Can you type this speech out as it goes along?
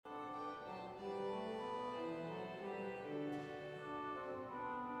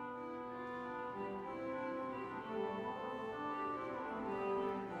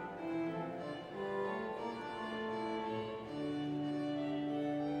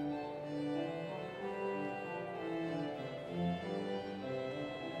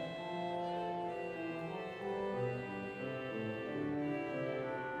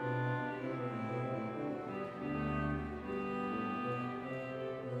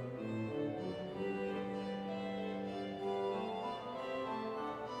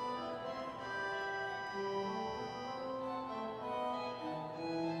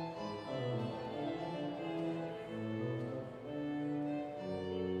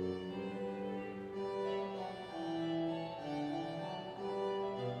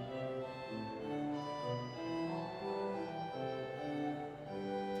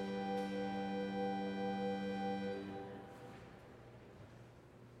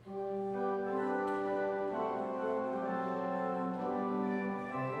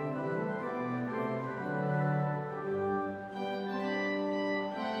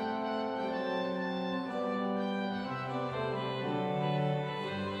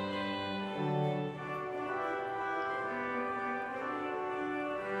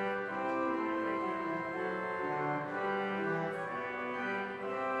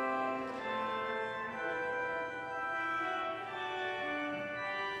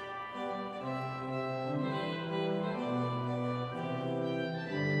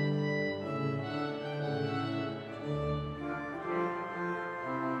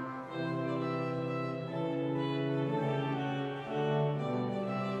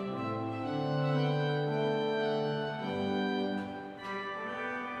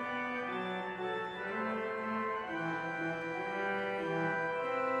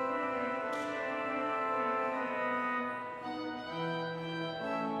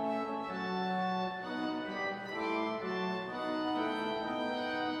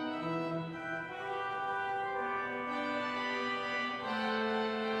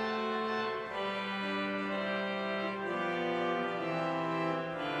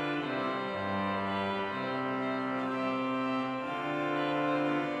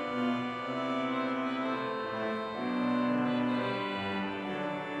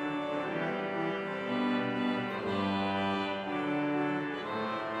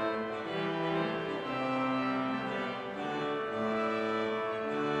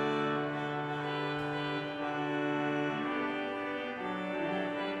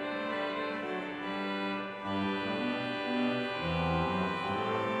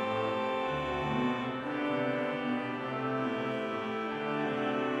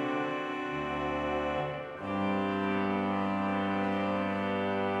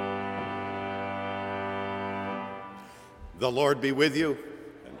The Lord be with you,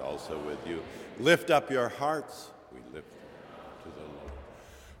 and also with you. Lift up your hearts. We lift them to the Lord.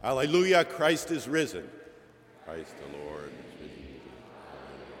 Alleluia, Christ is risen. Christ the Lord is risen.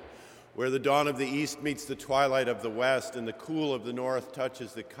 Where the dawn of the east meets the twilight of the west, and the cool of the north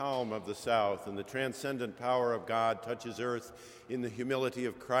touches the calm of the south, and the transcendent power of God touches earth in the humility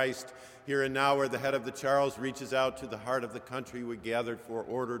of Christ, here and now where the head of the Charles reaches out to the heart of the country, we gathered for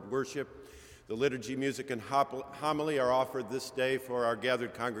ordered worship. The liturgy, music, and homily are offered this day for our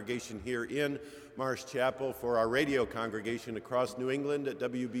gathered congregation here in Marsh Chapel, for our radio congregation across New England at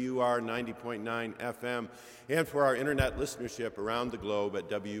WBUR 90.9 FM, and for our internet listenership around the globe at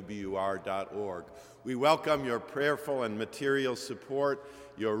WBUR.org. We welcome your prayerful and material support,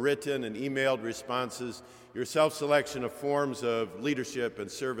 your written and emailed responses, your self-selection of forms of leadership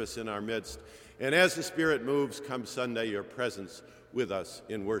and service in our midst. And as the Spirit moves, come Sunday, your presence with us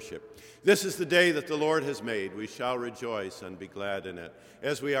in worship. This is the day that the Lord has made. We shall rejoice and be glad in it.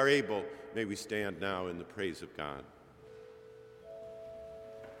 As we are able, may we stand now in the praise of God.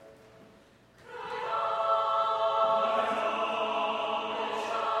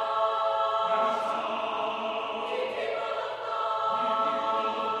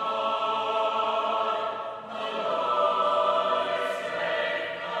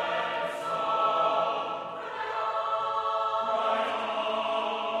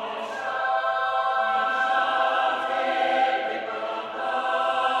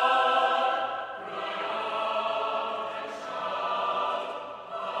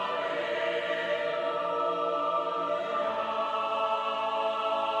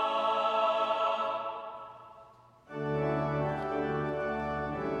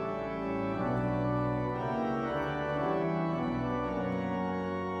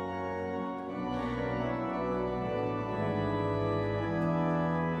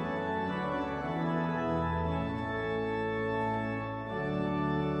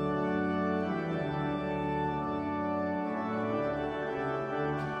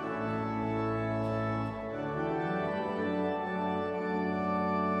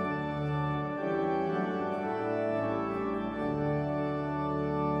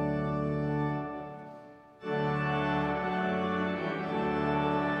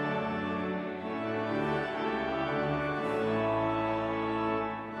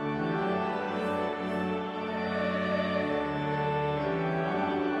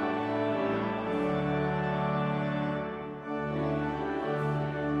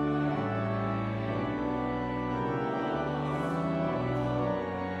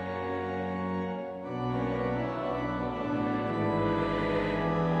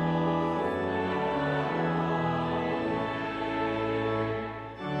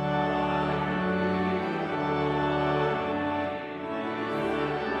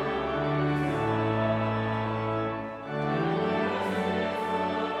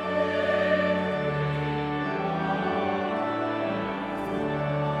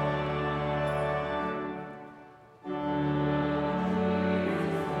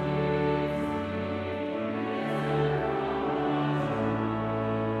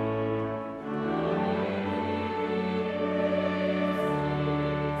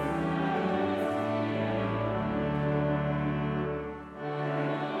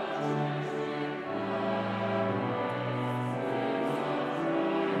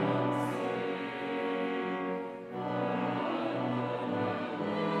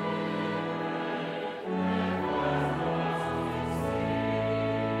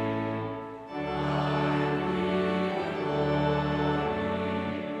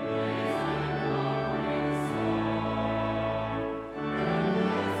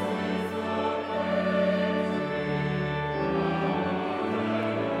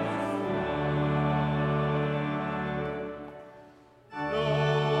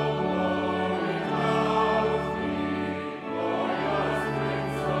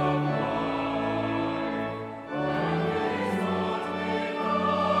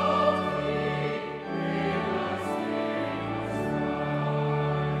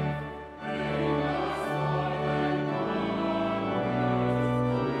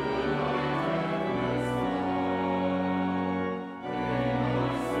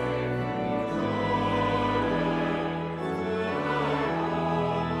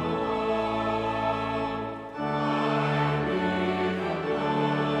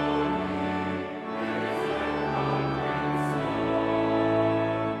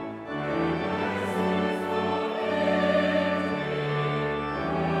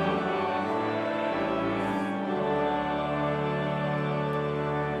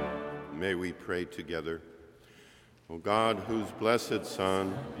 May we pray together. O God, whose blessed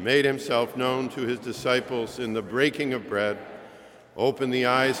Son made himself known to his disciples in the breaking of bread, open the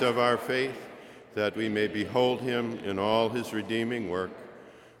eyes of our faith that we may behold him in all his redeeming work,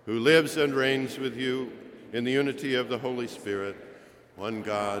 who lives and reigns with you in the unity of the Holy Spirit, one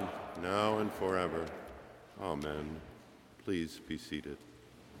God, now and forever. Amen. Please be seated.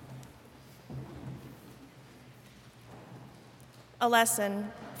 A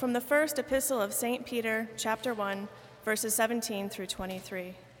lesson from the first epistle of St. Peter, chapter 1, verses 17 through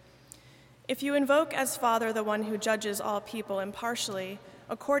 23. If you invoke as Father the one who judges all people impartially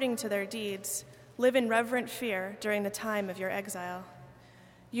according to their deeds, live in reverent fear during the time of your exile.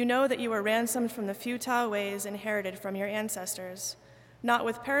 You know that you were ransomed from the futile ways inherited from your ancestors, not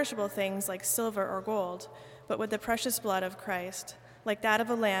with perishable things like silver or gold, but with the precious blood of Christ, like that of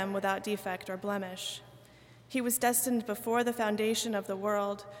a lamb without defect or blemish. He was destined before the foundation of the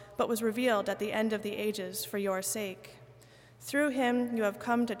world, but was revealed at the end of the ages for your sake. Through him you have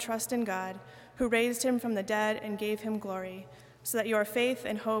come to trust in God, who raised him from the dead and gave him glory, so that your faith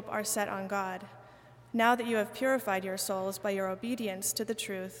and hope are set on God. Now that you have purified your souls by your obedience to the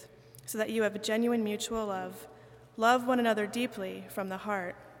truth, so that you have genuine mutual love, love one another deeply from the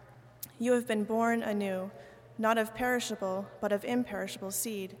heart. You have been born anew, not of perishable, but of imperishable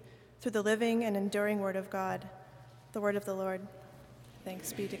seed, through the living and enduring word of God. The word of the Lord.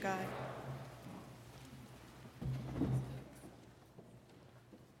 Thanks be to God.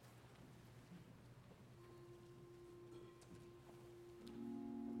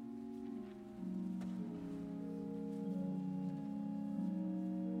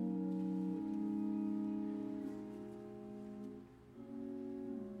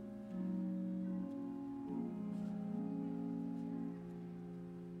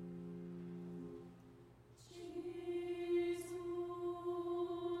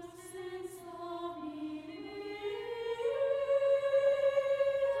 Jesus,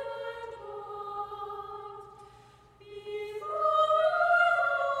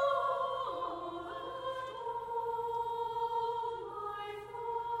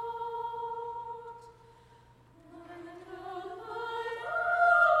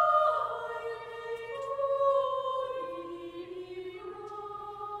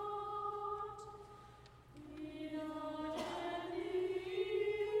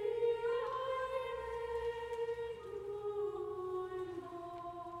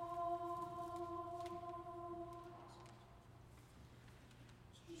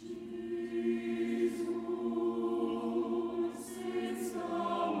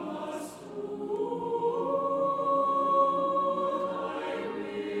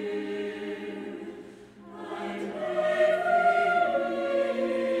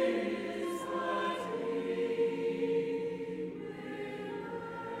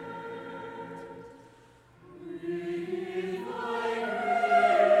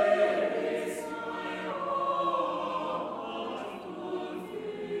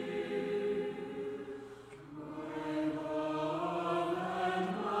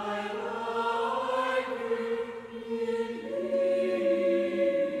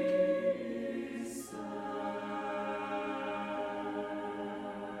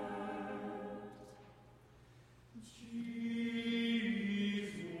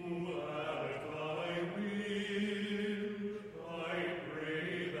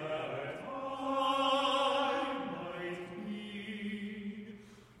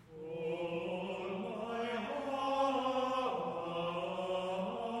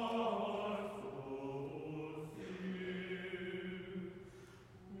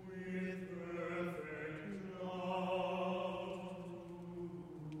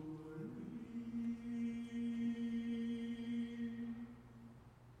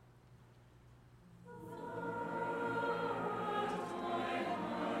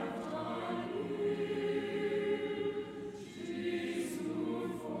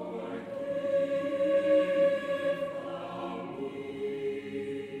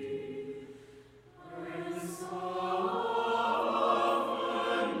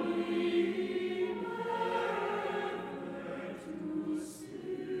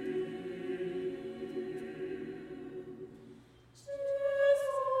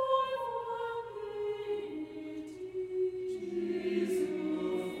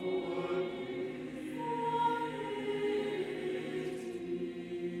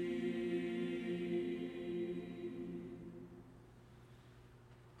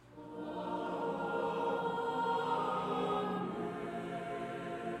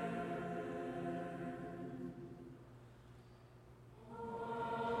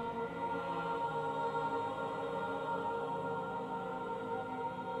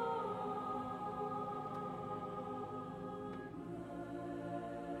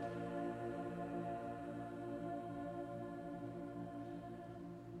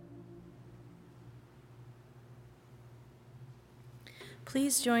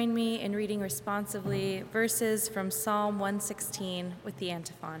 Please join me in reading responsively verses from Psalm 116 with the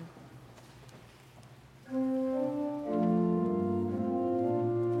antiphon.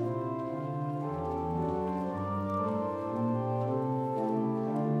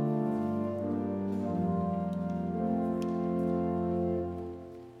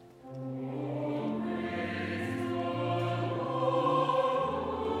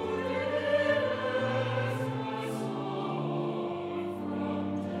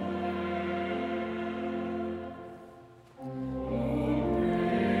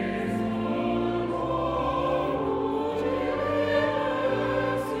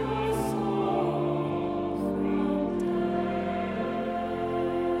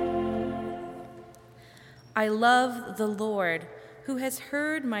 I love the Lord, who has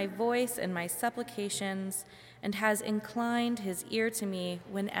heard my voice and my supplications, and has inclined his ear to me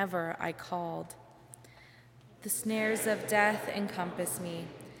whenever I called. The snares of death encompassed me.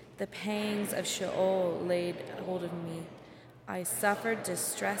 The pangs of Sheol laid hold of me. I suffered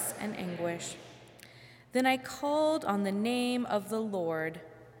distress and anguish. Then I called on the name of the Lord.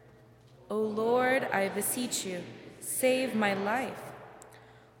 O Lord, I beseech you, save my life.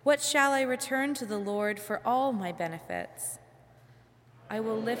 What shall I return to the Lord for all my benefits? I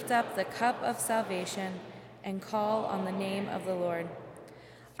will lift up the cup of salvation and call on the name of the Lord.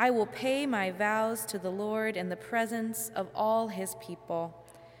 I will pay my vows to the Lord in the presence of all his people.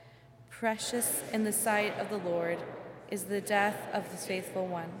 Precious in the sight of the Lord is the death of the faithful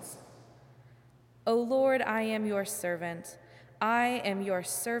ones. O Lord, I am your servant. I am your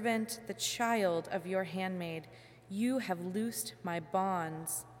servant, the child of your handmaid. You have loosed my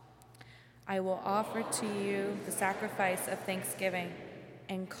bonds. I will offer to you the sacrifice of thanksgiving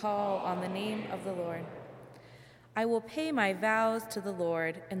and call on the name of the Lord. I will pay my vows to the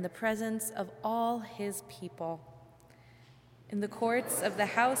Lord in the presence of all his people. In the courts of the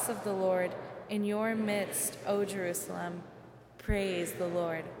house of the Lord, in your midst, O Jerusalem, praise the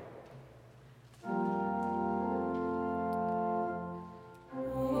Lord.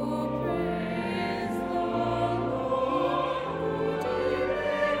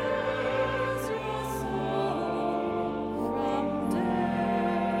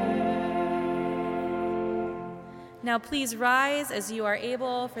 Now please rise as you are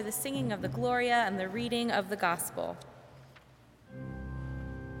able for the singing of the Gloria and the reading of the Gospel.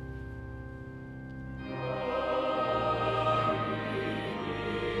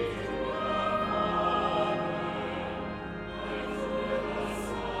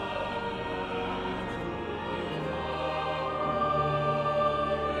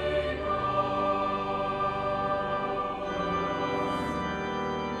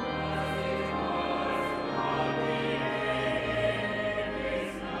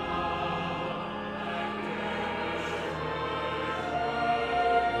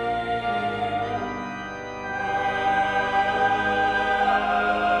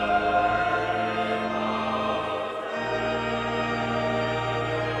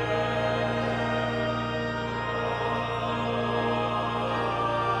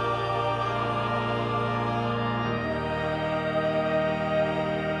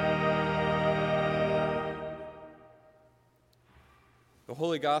 The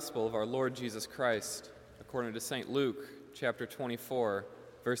Holy Gospel of our Lord Jesus Christ, according to St. Luke, chapter 24,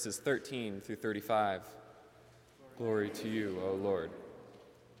 verses 13 through 35. Glory to you, O Lord.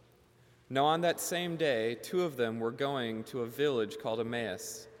 Now on that same day, two of them were going to a village called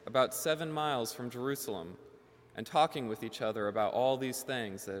Emmaus, about 7 miles from Jerusalem, and talking with each other about all these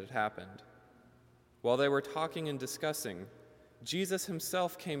things that had happened. While they were talking and discussing, Jesus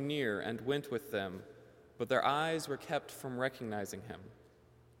himself came near and went with them, but their eyes were kept from recognizing him.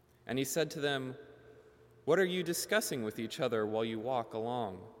 And he said to them, "What are you discussing with each other while you walk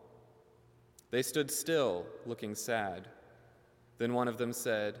along?" They stood still, looking sad. Then one of them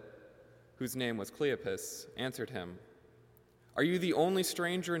said, whose name was Cleopas, answered him, "Are you the only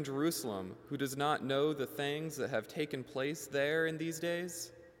stranger in Jerusalem who does not know the things that have taken place there in these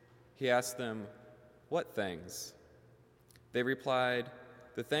days?" He asked them, "What things?" They replied,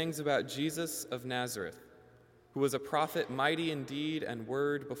 "The things about Jesus of Nazareth, who was a prophet mighty in deed and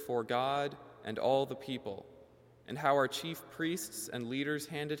word before God and all the people, and how our chief priests and leaders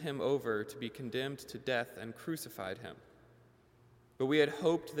handed him over to be condemned to death and crucified him. But we had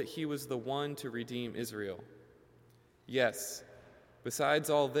hoped that he was the one to redeem Israel. Yes, besides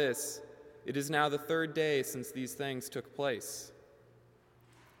all this, it is now the 3rd day since these things took place.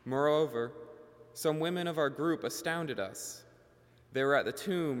 Moreover, some women of our group astounded us. They were at the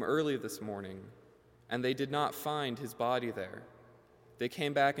tomb early this morning, and they did not find his body there. They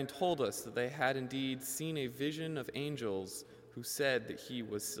came back and told us that they had indeed seen a vision of angels who said that he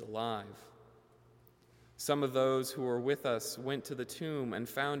was alive. Some of those who were with us went to the tomb and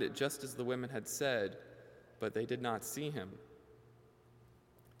found it just as the women had said, but they did not see him."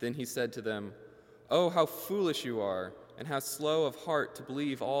 Then he said to them, "Oh, how foolish you are, and how slow of heart to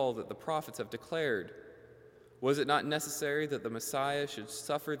believe all that the prophets have declared. Was it not necessary that the Messiah should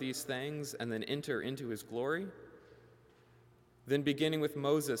suffer these things and then enter into his glory?" Then, beginning with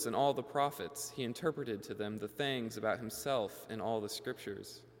Moses and all the prophets, he interpreted to them the things about himself in all the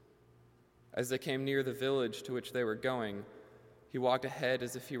scriptures. As they came near the village to which they were going, he walked ahead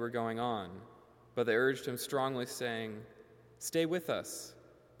as if he were going on, but they urged him strongly, saying, "Stay with us,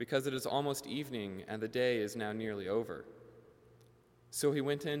 because it is almost evening and the day is now nearly over." So he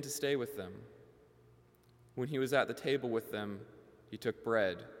went in to stay with them. When he was at the table with them, he took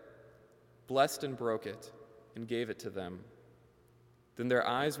bread, blessed and broke it, and gave it to them. Then their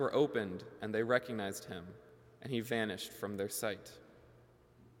eyes were opened, and they recognized him, and he vanished from their sight.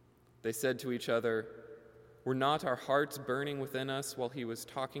 They said to each other, "Were not our hearts burning within us while he was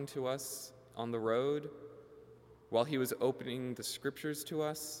talking to us on the road, while he was opening the scriptures to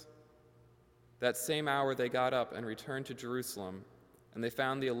us?" That same hour they got up and returned to Jerusalem, and they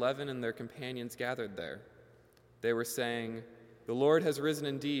found the 11 and their companions gathered there. They were saying, "The Lord has risen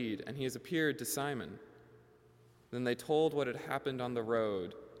indeed, and he has appeared to Simon." Then they told what had happened on the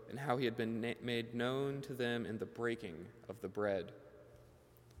road and how he had been made known to them in the breaking of the bread.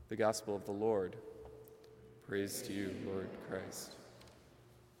 The Gospel of the Lord. Praise to you, Lord Christ.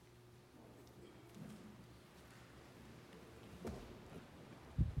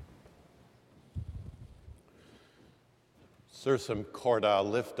 Sursum corda,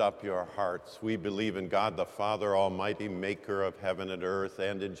 lift up your hearts. We believe in God the Father Almighty, maker of heaven and earth,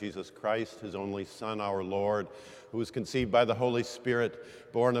 and in Jesus Christ, his only Son, our Lord, who was conceived by the Holy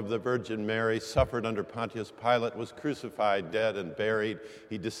Spirit, born of the Virgin Mary, suffered under Pontius Pilate, was crucified, dead, and buried.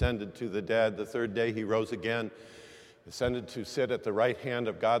 He descended to the dead. The third day he rose again, ascended to sit at the right hand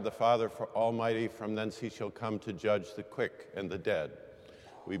of God the Father Almighty. From thence he shall come to judge the quick and the dead.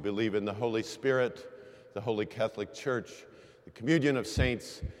 We believe in the Holy Spirit, the Holy Catholic Church, the communion of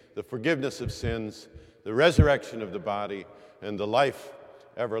saints, the forgiveness of sins, the resurrection of the body, and the life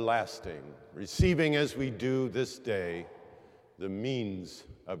everlasting, receiving as we do this day the means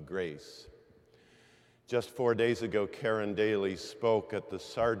of grace. Just 4 days ago, Karen Daly spoke at the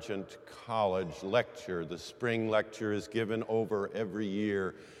Sargent College lecture. The spring lecture is given over every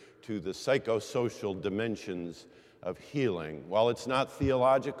year to the psychosocial dimensions of healing. While it's not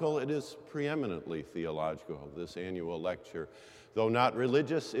theological, it is preeminently theological, this annual lecture. Though not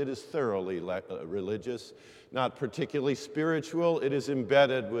religious, it is thoroughly religious. Not particularly spiritual, it is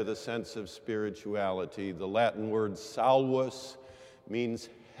embedded with a sense of spirituality. The Latin word salvus means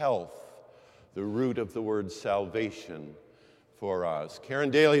health, the root of the word salvation for us.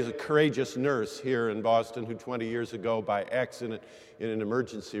 Karen Daly is a courageous nurse here in Boston who 20 years ago, by accident in an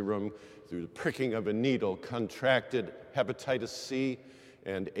emergency room, through the pricking of a needle, contracted hepatitis C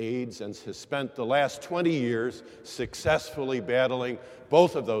and AIDS, and has spent the last 20 years successfully battling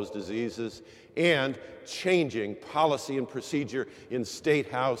both of those diseases and changing policy and procedure in State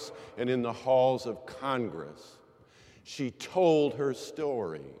House and in the halls of Congress. She told her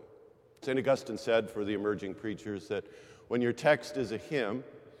story. St. Augustine said for the emerging preachers that when your text is a hymn,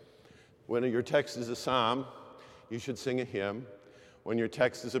 when your text is a psalm, you should sing a hymn. When your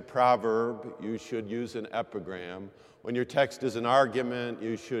text is a proverb, you should use an epigram. When your text is an argument,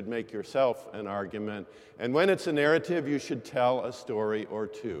 you should make yourself an argument. And when it's a narrative, you should tell a story or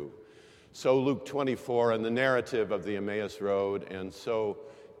two. So Luke 24 and the narrative of the Emmaus Road, and so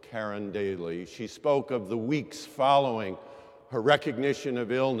Karen Daly. She spoke of the weeks following her recognition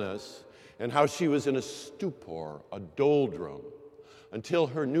of illness and how she was in a stupor, a doldrum, until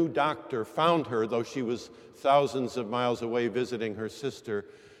her new doctor found her, though she was thousands of miles away visiting her sister,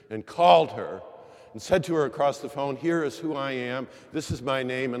 and called her and said to her across the phone, "Here is who I am, this is my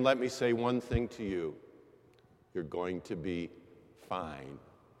name, and let me say one thing to you. You're going to be fine."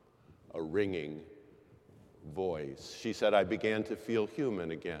 A ringing voice. She said, "I began to feel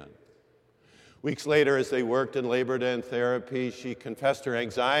human again." Weeks later, as they worked and labored in therapy, she confessed her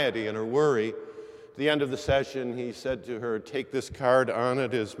anxiety and her worry. At the end of the session, he said to her, "Take this card. On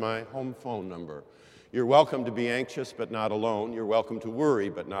it is my home phone number. You're welcome to be anxious, but not alone. You're welcome to worry,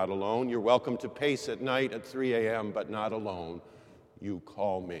 but not alone. You're welcome to pace at night at 3 a.m., but not alone. You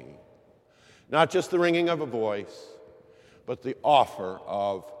call me." Not just the ringing of a voice, but the offer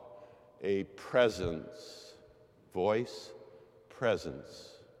of a presence. Voice,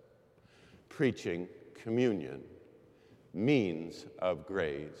 presence. Preaching, communion, means of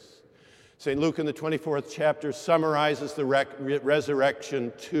grace. St. Luke in the 24th chapter summarizes the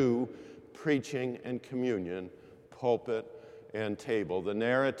resurrection to preaching and communion, pulpit and table. The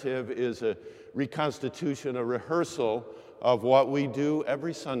narrative is a reconstitution, a rehearsal of what we do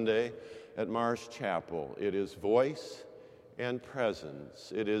every Sunday at Marsh Chapel. It is voice and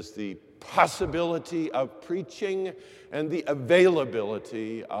presence. It is the possibility of preaching and the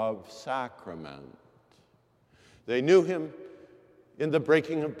availability of sacrament. They knew him in the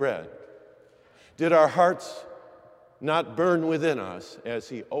breaking of bread. Did our hearts not burn within us as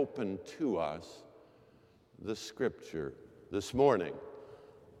he opened to us the Scripture? This morning,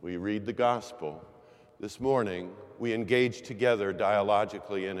 we read the gospel. This morning, we engage together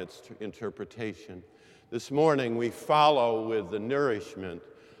dialogically in its interpretation. This morning, we follow with the nourishment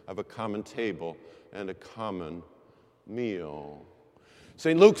of a common table and a common meal.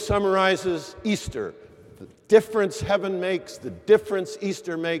 St. Luke summarizes Easter, the difference heaven makes, the difference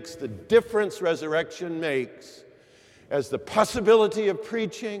Easter makes, the difference resurrection makes, as the possibility of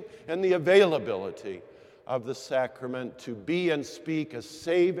preaching and the availability of the sacrament to be and speak a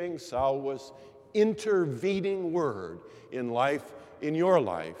saving, salvus, intervening word in life, in your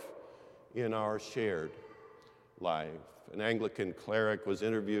life, in our shared life. An Anglican cleric was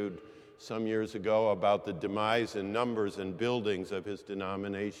interviewed some years ago about the demise in numbers and buildings of his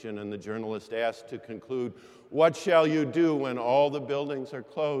denomination, and the journalist asked to conclude, "What shall you do when all the buildings are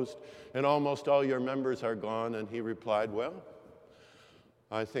closed and almost all your members are gone?" And he replied, "Well,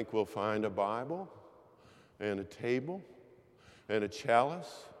 I think we'll find a Bible and a table and a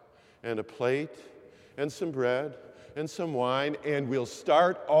chalice and a plate and some bread and some wine, and we'll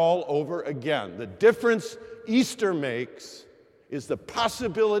start all over again." The difference Easter makes is the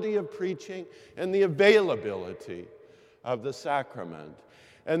possibility of preaching and the availability of the sacrament.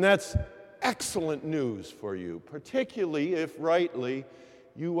 And that's excellent news for you, particularly if rightly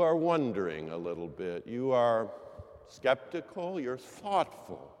you are wondering a little bit. You are skeptical, you're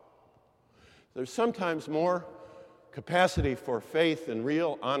thoughtful. There's sometimes more capacity for faith and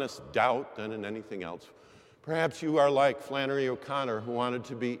real, honest doubt than in anything else. Perhaps you are like Flannery O'Connor, who wanted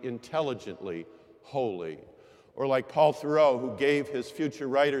to be intelligently holy, or like Paul Thoreau, who gave his future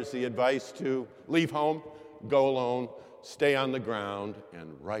writers the advice to leave home, go alone, stay on the ground,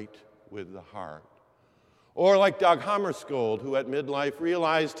 and write with the heart. Or like Dag Hammarskjöld, who at midlife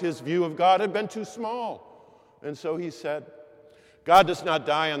realized his view of God had been too small, and so he said, "God does not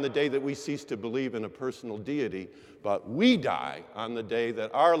die on the day that we cease to believe in a personal deity, but we die on the day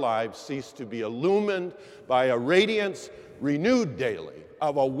that our lives cease to be illumined by a radiance renewed daily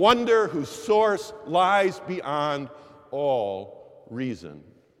of a wonder whose source lies beyond all reason."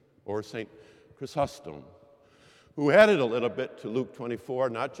 Or St. Chrysostom, who added a little bit to Luke 24,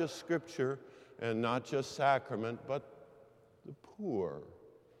 not just scripture and not just sacrament, but the poor.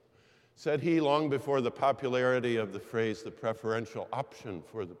 Said he, long before the popularity of the phrase, the preferential option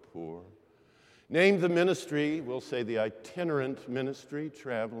for the poor, named the ministry, we'll say the itinerant ministry,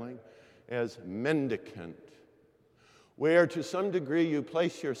 traveling, as mendicant, where to some degree you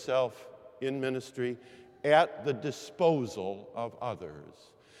place yourself in ministry at the disposal of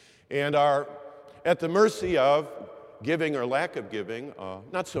others and are at the mercy of giving or lack of giving,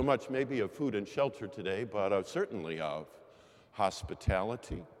 not so much maybe of food and shelter today, but certainly of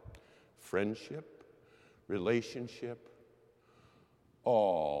hospitality, friendship, relationship,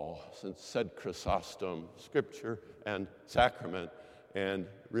 all, since said Chrysostom, scripture and sacrament, and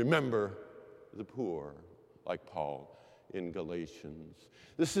remember the poor, like Paul in Galatians.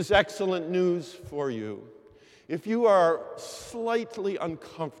 This is excellent news for you. If you are slightly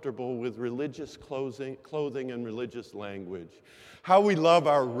uncomfortable with religious clothing and religious language, how we love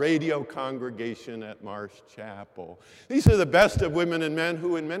our radio congregation at Marsh Chapel. These are the best of women and men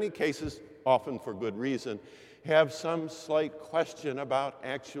who, in many cases, often for good reason, have some slight question about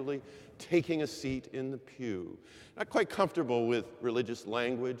actually taking a seat in the pew. Not quite comfortable with religious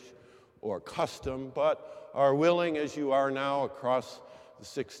language or custom, but are willing, as you are now across the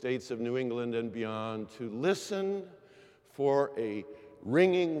 6 states of New England and beyond, to listen for a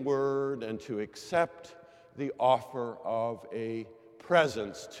ringing word and to accept the offer of a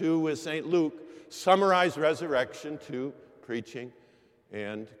presence to, with St. Luke, summarize resurrection to preaching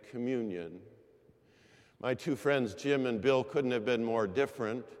and communion. My two friends, Jim and Bill, couldn't have been more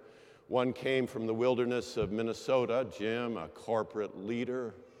different. One came from the wilderness of Minnesota. Jim, a corporate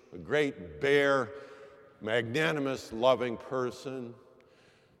leader, a great bear, magnanimous, loving person.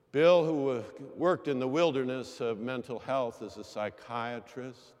 Bill, who worked in the wilderness of mental health as a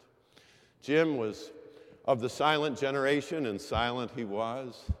psychiatrist. Jim was of the silent generation, and silent he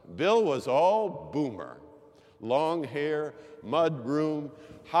was. Bill was all boomer, long hair, mud broom,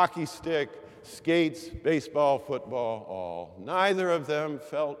 hockey stick, skates, baseball, football, all. Neither of them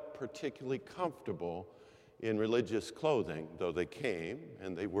felt particularly comfortable in religious clothing, though they came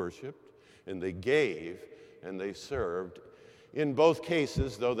and they worshiped and they gave and they served. In both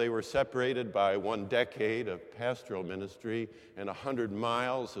cases, though they were separated by 1 decade of pastoral ministry and 100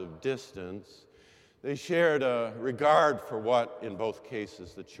 miles of distance, they shared a regard for what, in both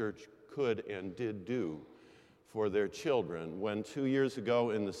cases, the church could and did do for their children. When 2 years ago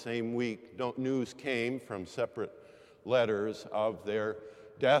in the same week, news came from separate letters of their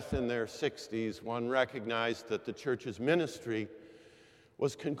death in their 60s, one recognized that the church's ministry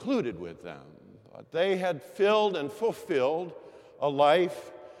was concluded with them. But they had filled and fulfilled a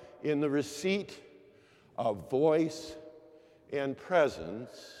life in the receipt of voice and presence,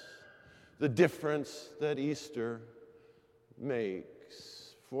 the difference that Easter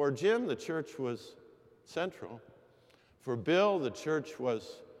makes. For Jim, the church was central. For Bill, the church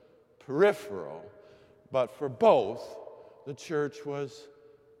was peripheral. But for both, the church was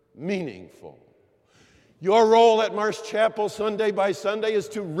meaningful. Your role at Marsh Chapel Sunday by Sunday is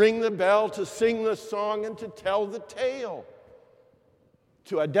to ring the bell, to sing the song, and to tell the tale,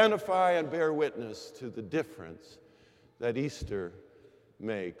 to identify and bear witness to the difference that Easter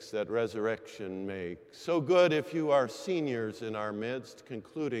makes, that resurrection makes. So good if you are seniors in our midst,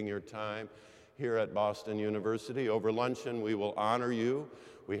 concluding your time here at Boston University. Over luncheon, we will honor you.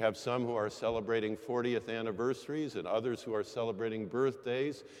 We have some who are celebrating 40th anniversaries and others who are celebrating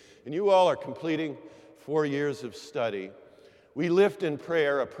birthdays. And you all are completing 4 years of study. We lift in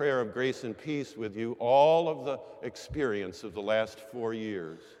prayer, a prayer of grace and peace with you, all of the experience of the last 4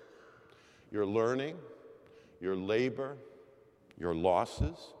 years. Your learning, your labor, your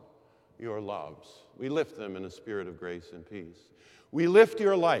losses, your loves. We lift them in a spirit of grace and peace. We lift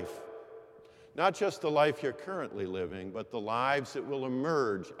your life, not just the life you're currently living, but the lives that will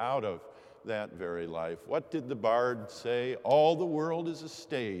emerge out of that very life. What did the bard say? All the world is a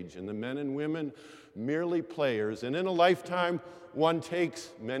stage, and the men and women merely players. And in a lifetime, one takes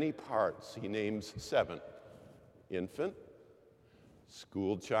many parts. He names 7. Infant,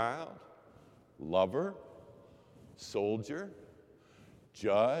 school child, lover, soldier,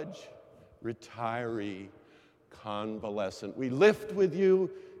 judge, retiree, convalescent. We lift with you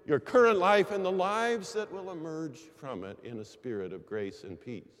your current life and the lives that will emerge from it in a spirit of grace and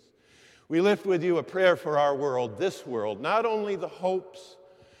peace. We lift with you a prayer for our world, this world, not only the hopes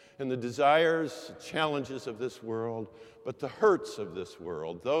and the desires, challenges of this world, but the hurts of this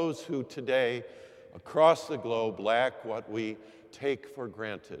world, those who today across the globe lack what we take for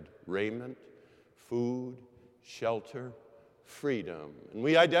granted: raiment, food, shelter, freedom. And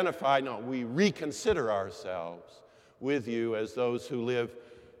we we reconsider ourselves with you as those who live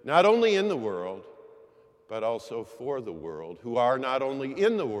not only in the world, but also for the world, who are not only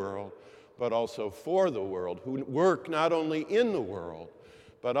in the world, but also for the world, who work not only in the world,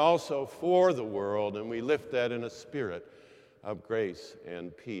 but also for the world, and we lift that in a spirit of grace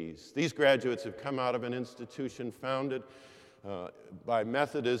and peace. These graduates have come out of an institution founded by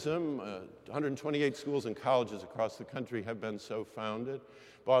Methodism. 128 schools and colleges across the country have been so founded.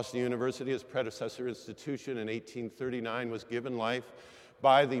 Boston University, its predecessor institution in 1839, was given life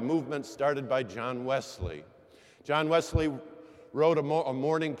by the movement started by John Wesley. John Wesley wrote a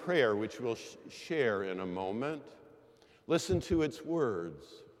morning prayer, which we'll share in a moment. Listen to its words.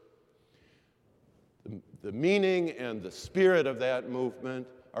 The meaning and the spirit of that movement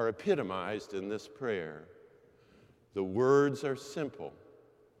are epitomized in this prayer. The words are simple.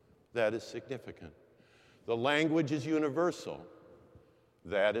 That is significant. The language is universal.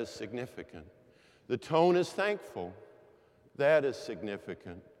 That is significant. The tone is thankful. That is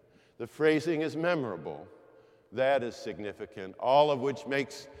significant. The phrasing is memorable. That is significant. All of which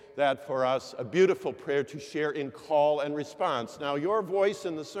makes that for us a beautiful prayer to share in call and response. Now, your voice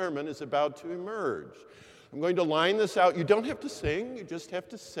in the sermon is about to emerge. I'm going to line this out. You don't have to sing, you just have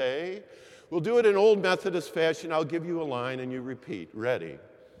to say. We'll do it in old Methodist fashion. I'll give you a line and you repeat. Ready?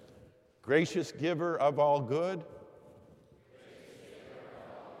 Gracious giver of all good,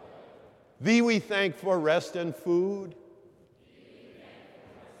 thee we thank for rest and food.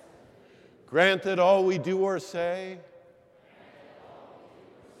 Grant that all we do or say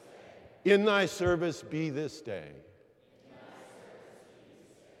in thy service be this day.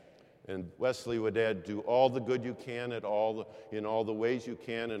 And Wesley would add, do all the good you can in all the ways you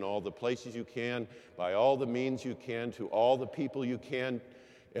can, in all the places you can, by all the means you can, to all the people you can,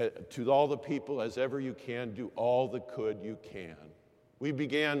 to all the people as ever you can, do all the good you can. We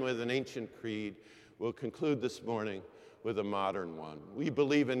began with an ancient creed. We'll conclude this morning with a modern one. We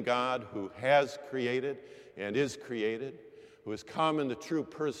believe in God who has created and is created, who has come in the true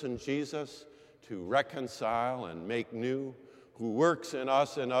person Jesus to reconcile and make new, who works in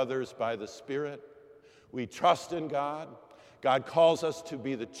us and others by the Spirit. We trust in God. God calls us to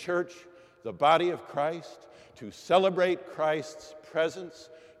be the church, the body of Christ, to celebrate Christ's presence,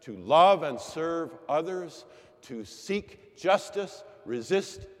 to love and serve others, to seek justice,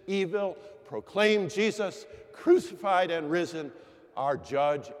 resist evil, proclaim Jesus crucified and risen, our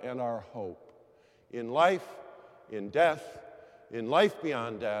judge and our hope. In life, in death, in life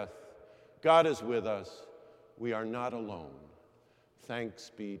beyond death, God is with us. We are not alone.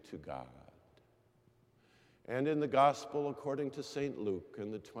 Thanks be to God. And in the Gospel according to St. Luke,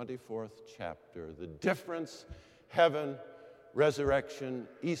 in the 24th chapter, the difference heaven, resurrection,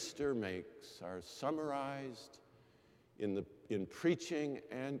 Easter makes are summarized in preaching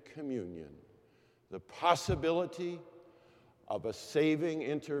and communion. The possibility of a saving,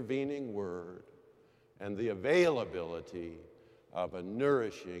 intervening word, and the availability of a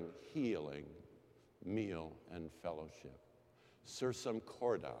nourishing, healing meal and fellowship. Sursum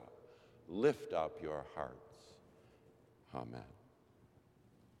corda, lift up your hearts. Amen.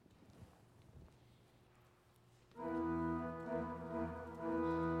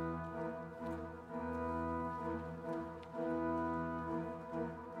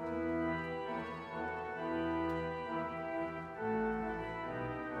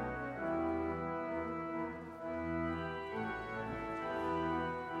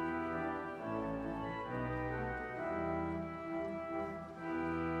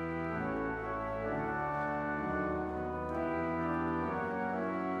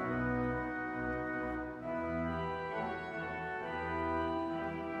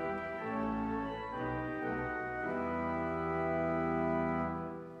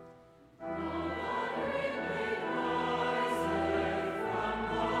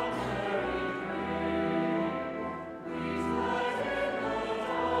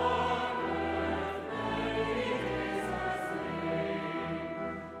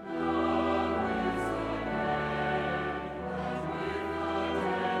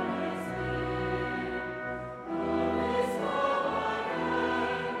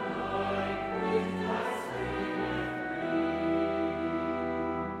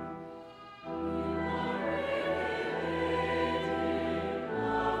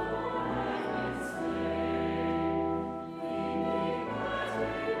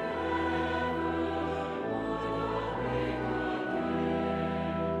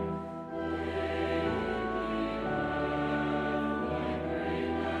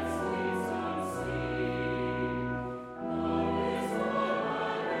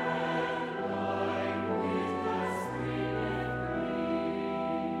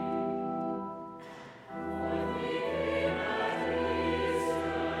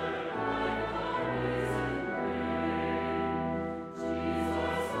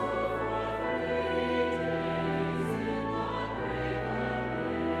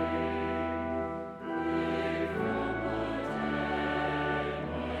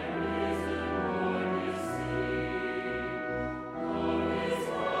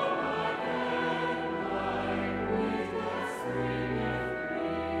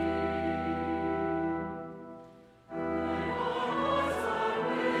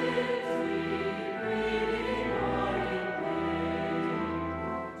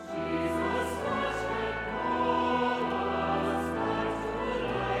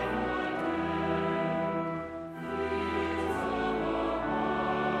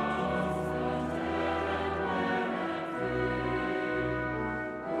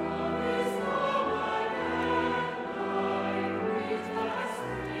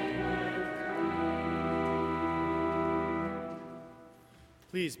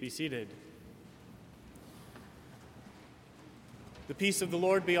 Please be seated. The peace of the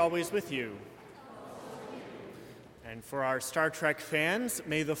Lord be always with you. And for our Star Trek fans,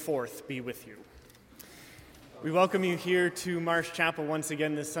 may the Fourth be with you. We welcome you here to Marsh Chapel once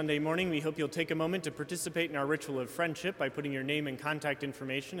again this Sunday morning. We hope you'll take a moment to participate in our ritual of friendship by putting your name and contact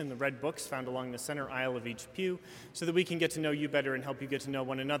information in the red books found along the center aisle of each pew so that we can get to know you better and help you get to know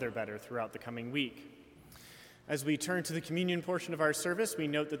one another better throughout the coming week. As we turn to the communion portion of our service, we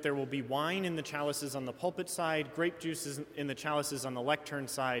note that there will be wine in the chalices on the pulpit side, grape juices in the chalices on the lectern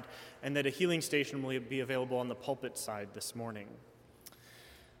side, and that a healing station will be available on the pulpit side this morning.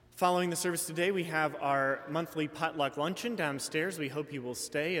 Following the service today, we have our monthly potluck luncheon downstairs. We hope you will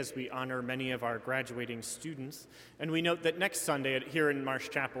stay as we honor many of our graduating students. And we note that next Sunday here in Marsh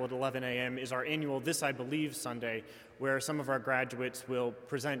Chapel at 11 a.m. is our annual This I Believe Sunday, where some of our graduates will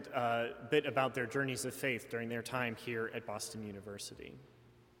present a bit about their journeys of faith during their time here at Boston University.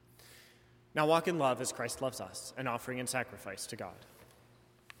 Now walk in love as Christ loves us, an offering and sacrifice to God.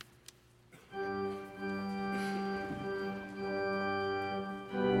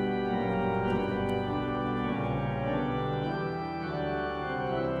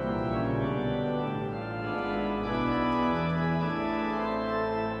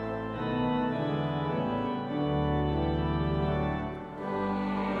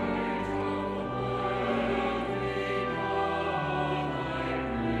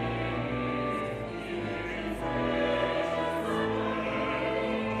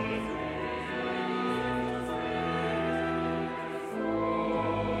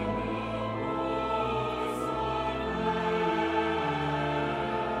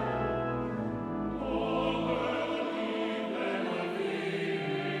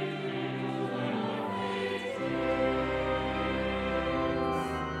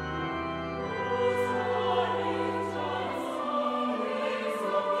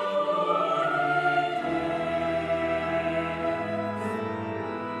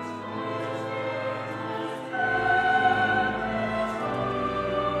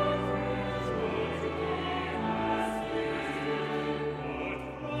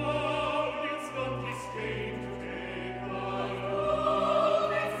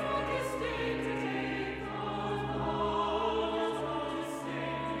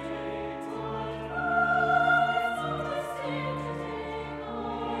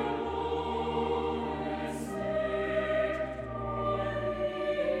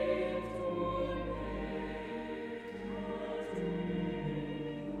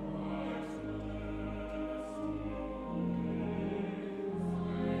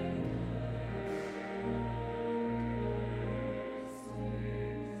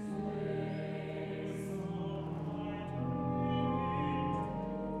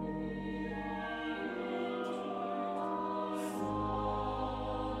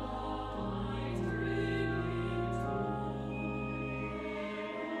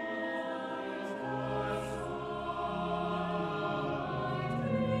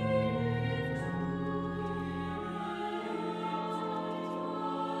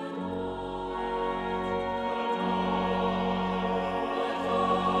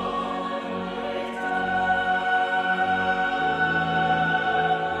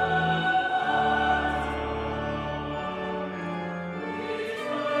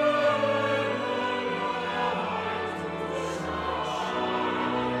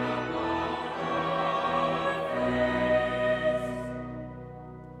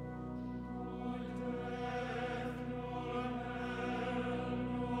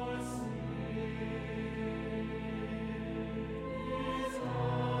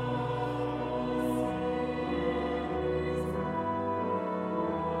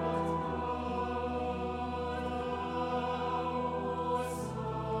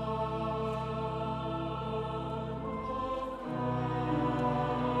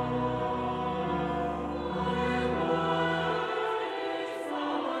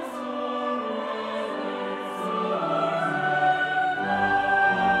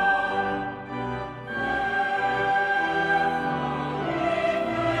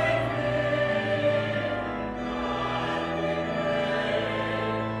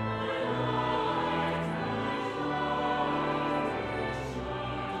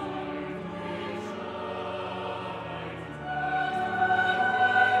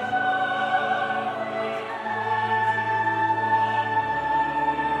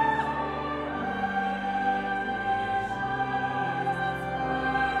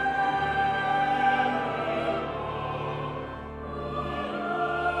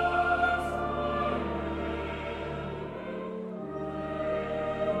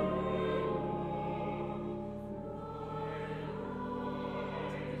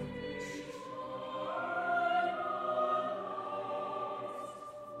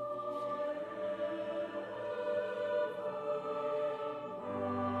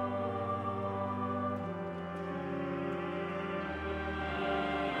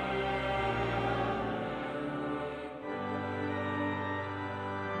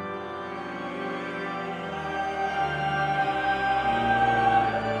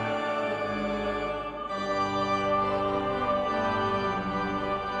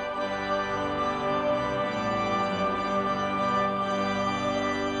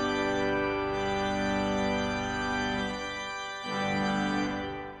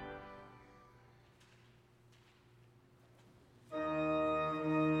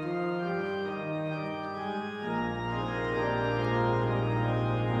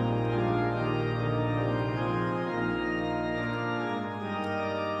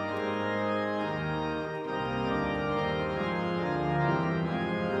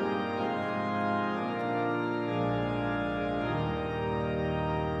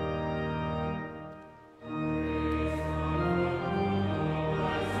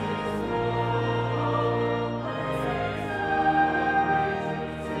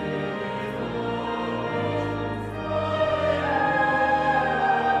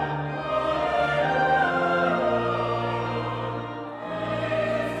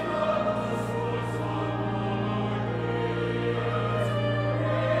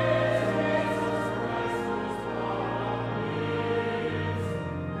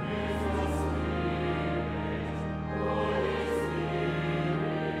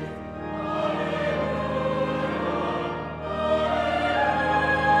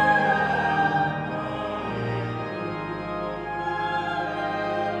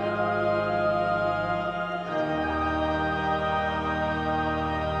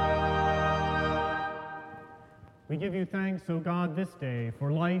 We give you thanks, O God, this day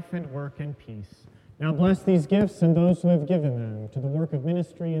for life and work and peace. Now bless these gifts and those who have given them to the work of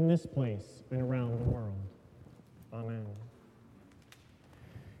ministry in this place and around the world. Amen.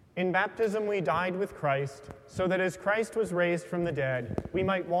 In baptism we died with Christ, so that as Christ was raised from the dead, we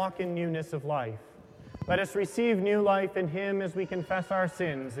might walk in newness of life. Let us receive new life in him as we confess our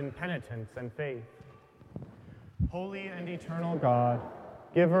sins in penitence and faith. Holy and eternal God,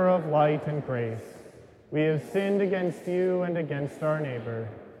 giver of light and grace, we have sinned against you and against our neighbor,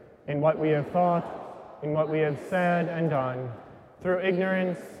 in what we have thought, in what we have said and done, through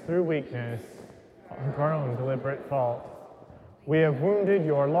ignorance, through weakness, of our own deliberate fault. We have wounded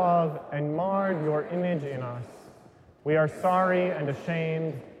your love and marred your image in us. We are sorry and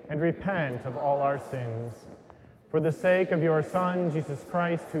ashamed and repent of all our sins. For the sake of your Son, Jesus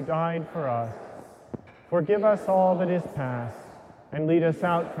Christ, who died for us, forgive us all that is past and lead us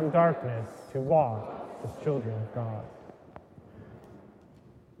out from darkness to walk as children of God.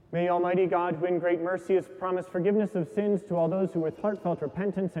 May Almighty God, who in great mercy has promised forgiveness of sins to all those who with heartfelt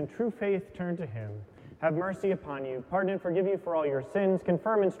repentance and true faith turn to him, have mercy upon you, pardon and forgive you for all your sins,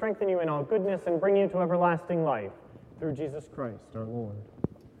 confirm and strengthen you in all goodness, and bring you to everlasting life. Through Jesus Christ our Lord.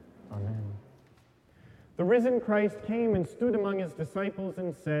 Amen. The risen Christ came and stood among his disciples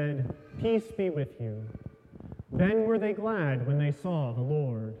and said, "Peace be with you." Then were they glad when they saw the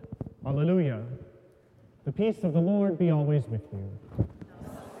Lord. Alleluia. The peace of the Lord be always with you.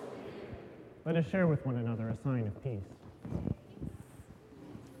 Let us share with one another a sign of peace.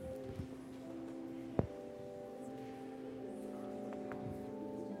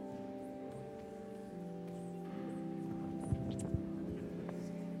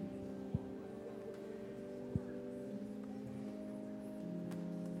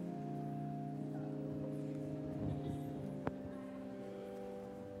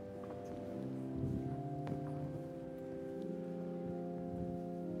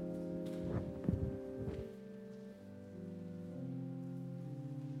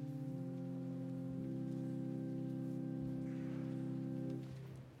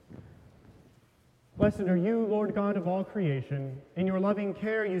 Blessed are you, Lord God of all creation. In your loving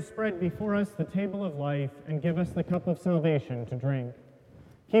care you spread before us the table of life and give us the cup of salvation to drink.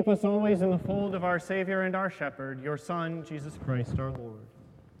 Keep us always in the fold of our Savior and our Shepherd, your Son, Jesus Christ our Lord.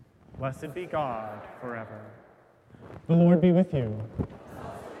 Blessed be God forever. The Lord be with you.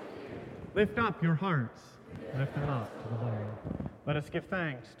 Lift up your hearts. Lift them up to the Lord. Let us give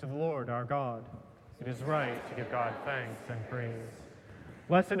thanks to the Lord our God. It is right to give God thanks and praise.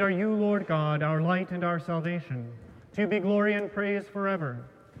 Blessed are you, Lord God, our light and our salvation. To you be glory and praise forever.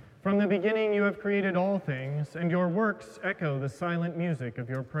 From the beginning you have created all things, and your works echo the silent music of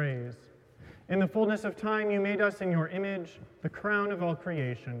your praise. In the fullness of time you made us in your image, the crown of all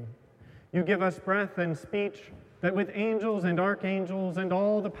creation. You give us breath and speech, that with angels and archangels and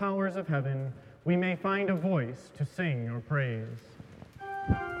all the powers of heaven, we may find a voice to sing your praise.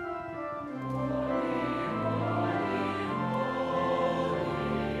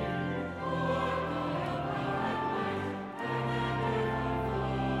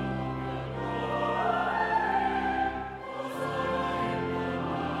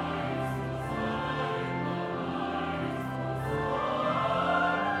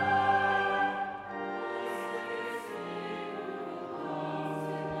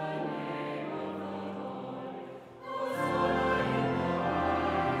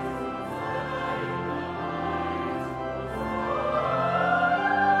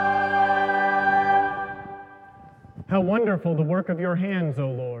 How wonderful the work of your hands, O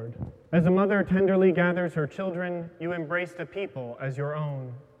Lord! As a mother tenderly gathers her children, you embraced a people as your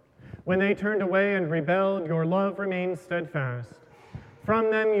own. When they turned away and rebelled, your love remained steadfast.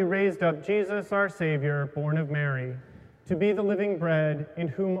 From them you raised up Jesus, our Savior, born of Mary, to be the living bread in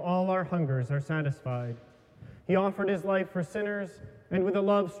whom all our hungers are satisfied. He offered his life for sinners, and with a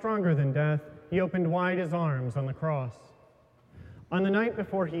love stronger than death, he opened wide his arms on the cross. On the night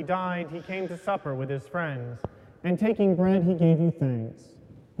before he died, he came to supper with his friends, and taking bread, he gave you thanks.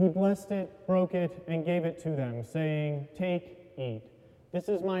 He blessed it, broke it, and gave it to them, saying, "Take, eat. This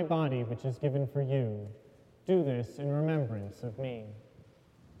is my body, which is given for you. Do this in remembrance of me."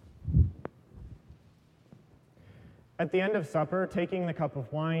 At the end of supper, taking the cup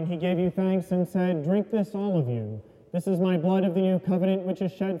of wine, he gave you thanks and said, "Drink this, all of you. This is my blood of the new covenant, which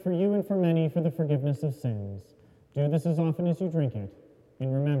is shed for you and for many for the forgiveness of sins. Do this as often as you drink it,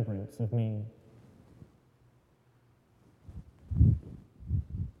 in remembrance of me."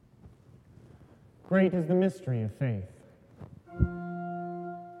 Great is the mystery of faith. Christ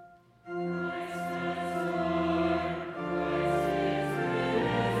is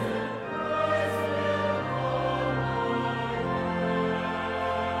risen, Christ will come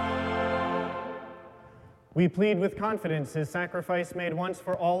We plead with confidence his sacrifice made once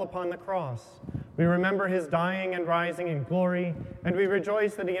for all upon the cross. We remember his dying and rising in glory, and we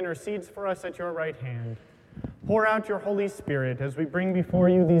rejoice that he intercedes for us at your right hand. Pour out your Holy Spirit as we bring before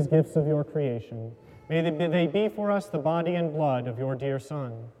you these gifts of your creation. May they be for us the body and blood of your dear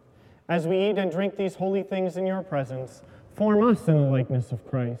Son. As we eat and drink these holy things in your presence, form us in the likeness of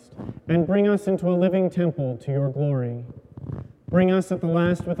Christ, and bring us into a living temple to your glory. Bring us at the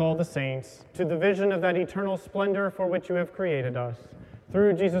last with all the saints to the vision of that eternal splendor for which you have created us,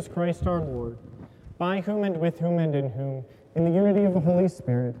 through Jesus Christ our Lord, by whom and with whom and in whom, in the unity of the Holy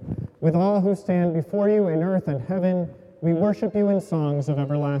Spirit, with all who stand before you in earth and heaven, we worship you in songs of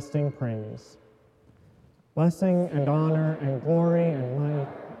everlasting praise. Blessing and honor and glory and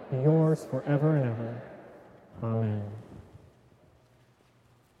might be yours forever and ever. Amen.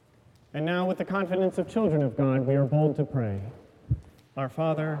 And now, with the confidence of children of God, we are bold to pray. Our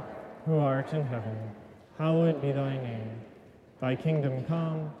Father, who art in heaven, hallowed be thy name. Thy kingdom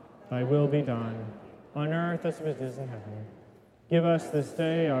come, thy will be done, on earth as it is in heaven. Give us this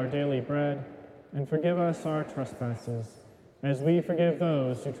day our daily bread, and forgive us our trespasses, as we forgive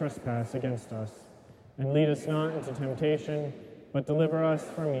those who trespass against us. And lead us not into temptation, but deliver us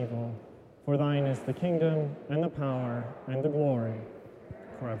from evil. For thine is the kingdom, and the power, and the glory,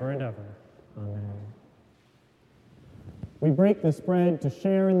 forever and ever. Amen. We break this bread to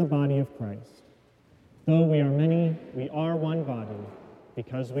share in the body of Christ. Though we are many, we are one body,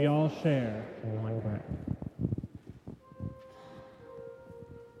 because we all share in one bread.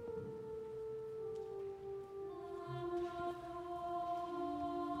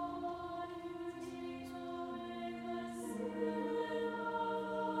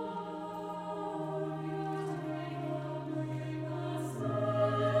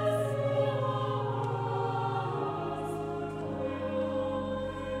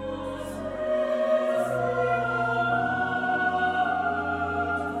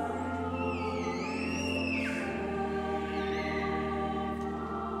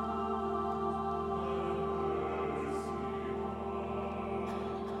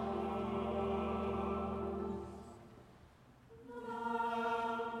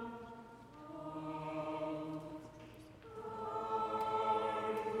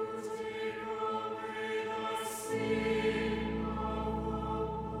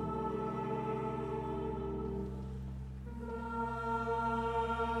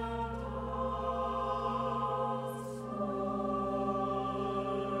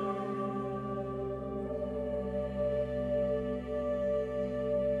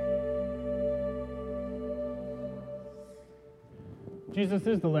 Jesus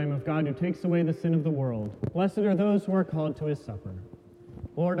is the Lamb of God who takes away the sin of the world. Blessed are those who are called to his supper.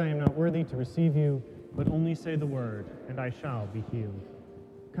 Lord, I am not worthy to receive you, but only say the word, and I shall be healed.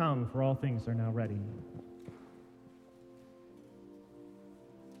 Come, for all things are now ready.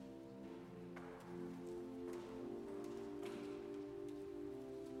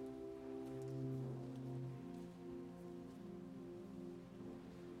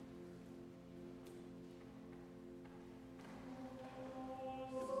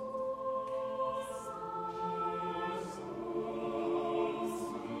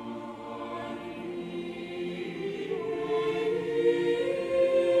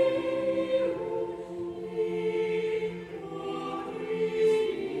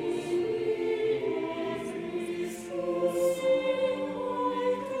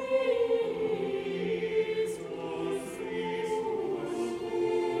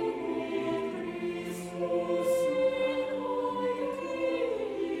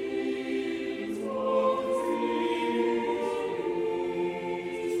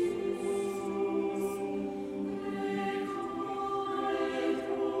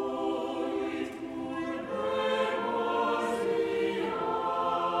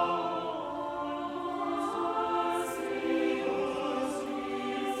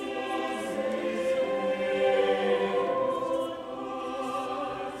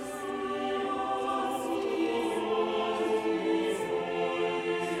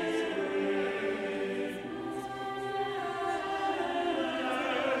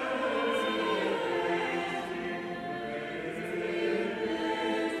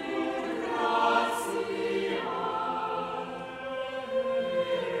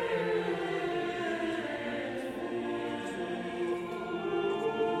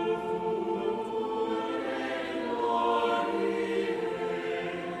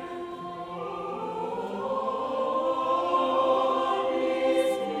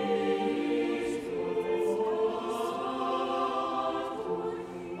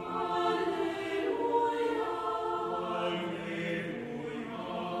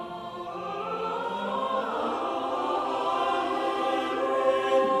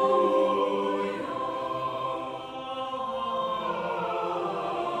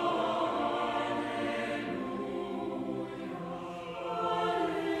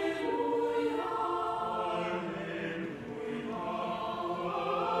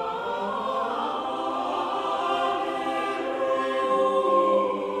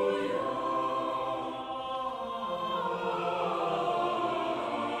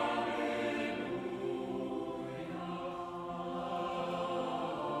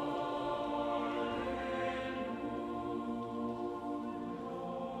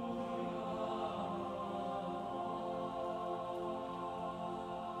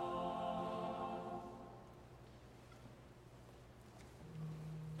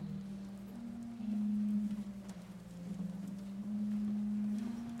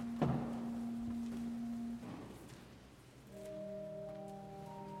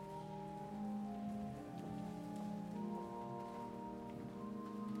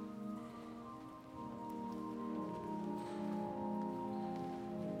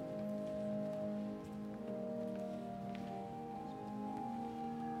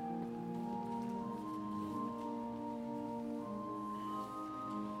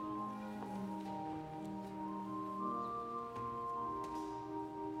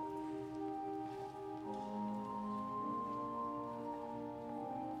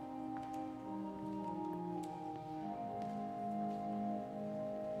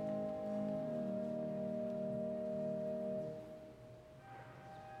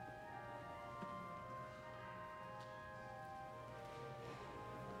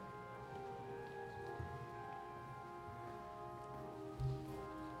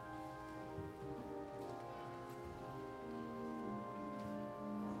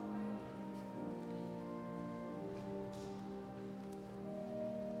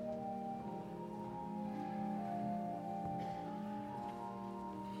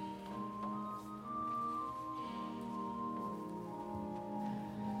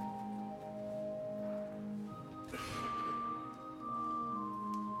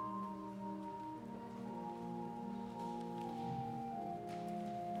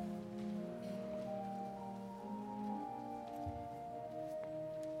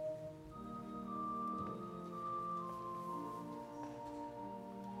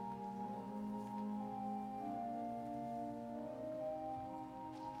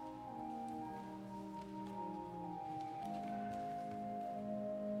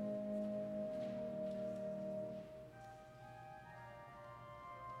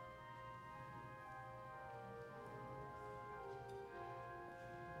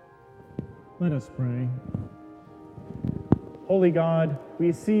 Let us pray. Holy God,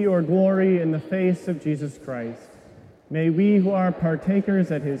 we see your glory in the face of Jesus Christ. May we who are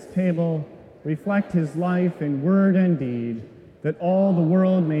partakers at his table reflect his life in word and deed, that all the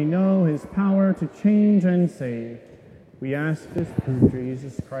world may know his power to change and save. We ask this through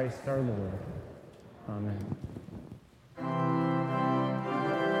Jesus Christ our Lord. Amen.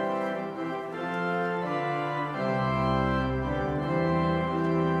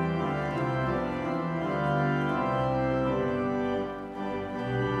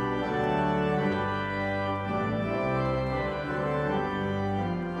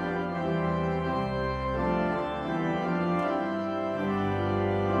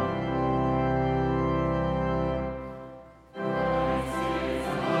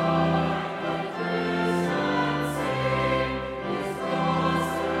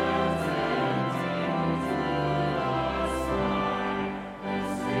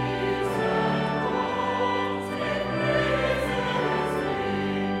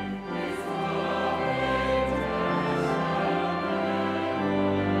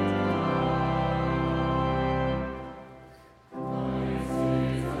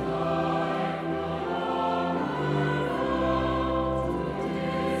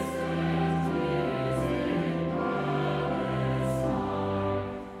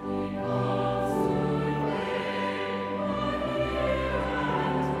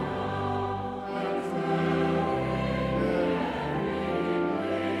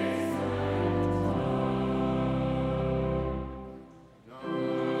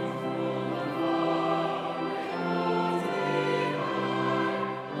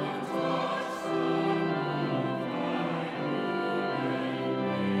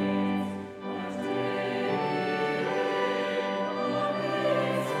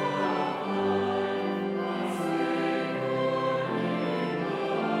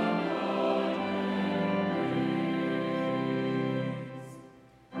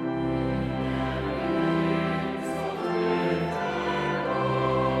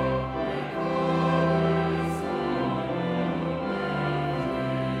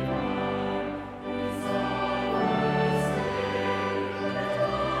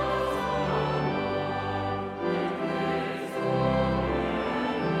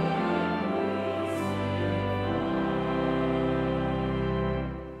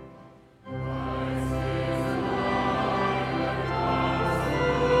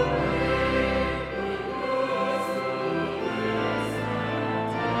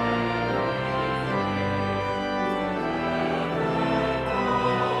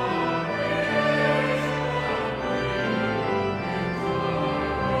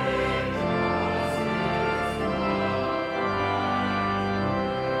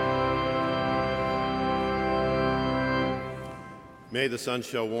 May the sun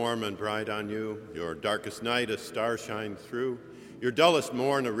show warm and bright on you, your darkest night a star shine through, your dullest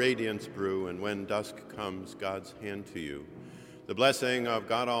morn a radiance brew, and when dusk comes, God's hand to you. The blessing of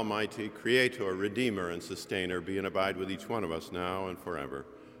God Almighty, Creator, Redeemer, and Sustainer, be and abide with each one of us now and forever.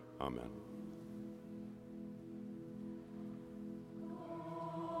 Amen.